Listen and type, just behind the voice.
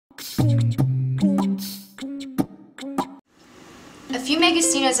A few Me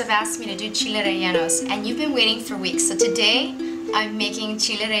Gustinos have asked me to do chile rellenos, and you've been waiting for weeks, so today I'm making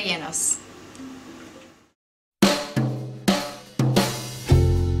chile rellenos.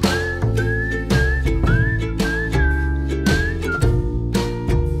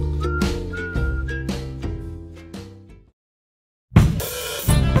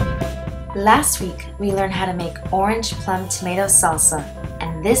 Last week, we learned how to make orange plum tomato salsa,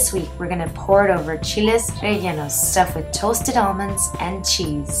 and this week we're going to pour it over chiles rellenos stuffed with toasted almonds and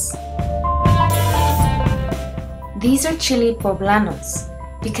cheese. These are chili poblanos.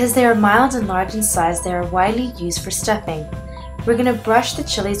 Because they are mild and large in size, they are widely used for stuffing. We're going to brush the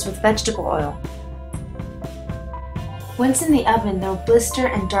chilies with vegetable oil. Once in the oven, they'll blister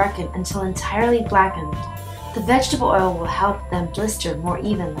and darken until entirely blackened. The vegetable oil will help them blister more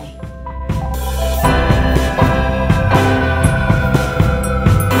evenly.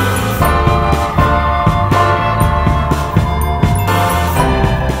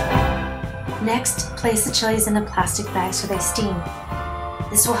 Next, place the chilies in a plastic bag so they steam.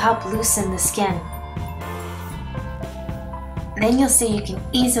 This will help loosen the skin. Then you'll see you can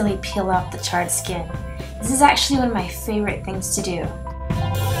easily peel off the charred skin. This is actually one of my favorite things to do.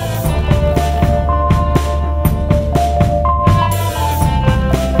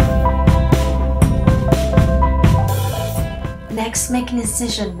 Next, make an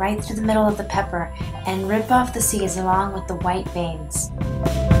incision right through the middle of the pepper and rip off the seeds along with the white veins.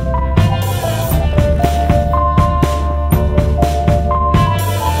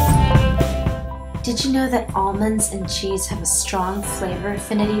 Did you know that almonds and cheese have a strong flavor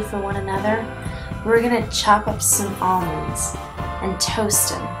affinity for one another? We're going to chop up some almonds and toast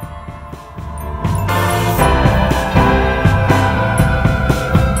them.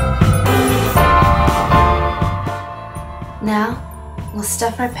 Now, we'll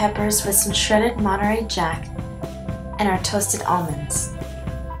stuff our peppers with some shredded Monterey Jack and our toasted almonds.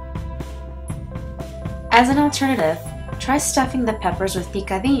 As an alternative, try stuffing the peppers with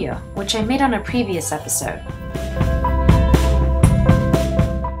picadillo, which I made on a previous episode.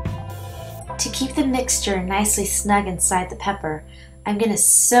 To keep the mixture nicely snug inside the pepper, I'm going to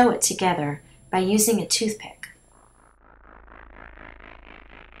sew it together by using a toothpick.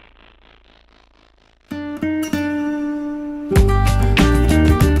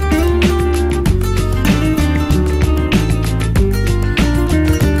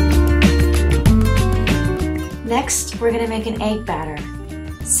 Next, we're going to make an egg batter.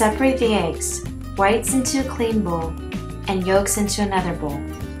 Separate the eggs, whites into a clean bowl, and yolks into another bowl.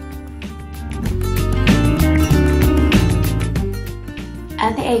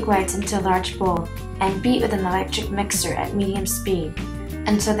 Add the egg whites into a large bowl and beat with an electric mixer at medium speed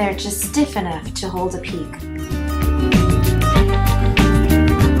until they're just stiff enough to hold a peak.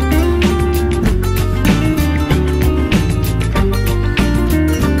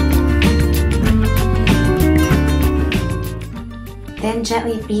 Then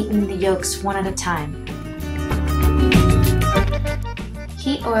gently beat in the yolks one at a time.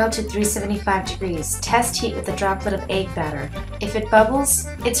 Heat oil to 375 degrees. Test heat with a droplet of egg batter. If it bubbles,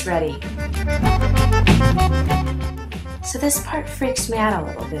 it's ready. So this part freaks me out a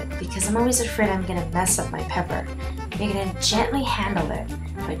little bit because I'm always afraid I'm going to mess up my pepper. You're going to gently handle it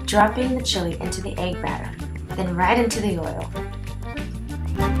by dropping the chili into the egg batter, then right into the oil.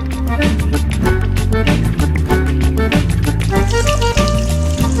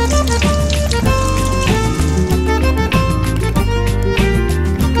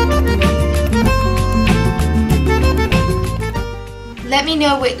 Let me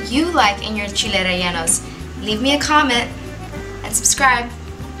know what you like in your chile rellenos. Leave me a comment and subscribe.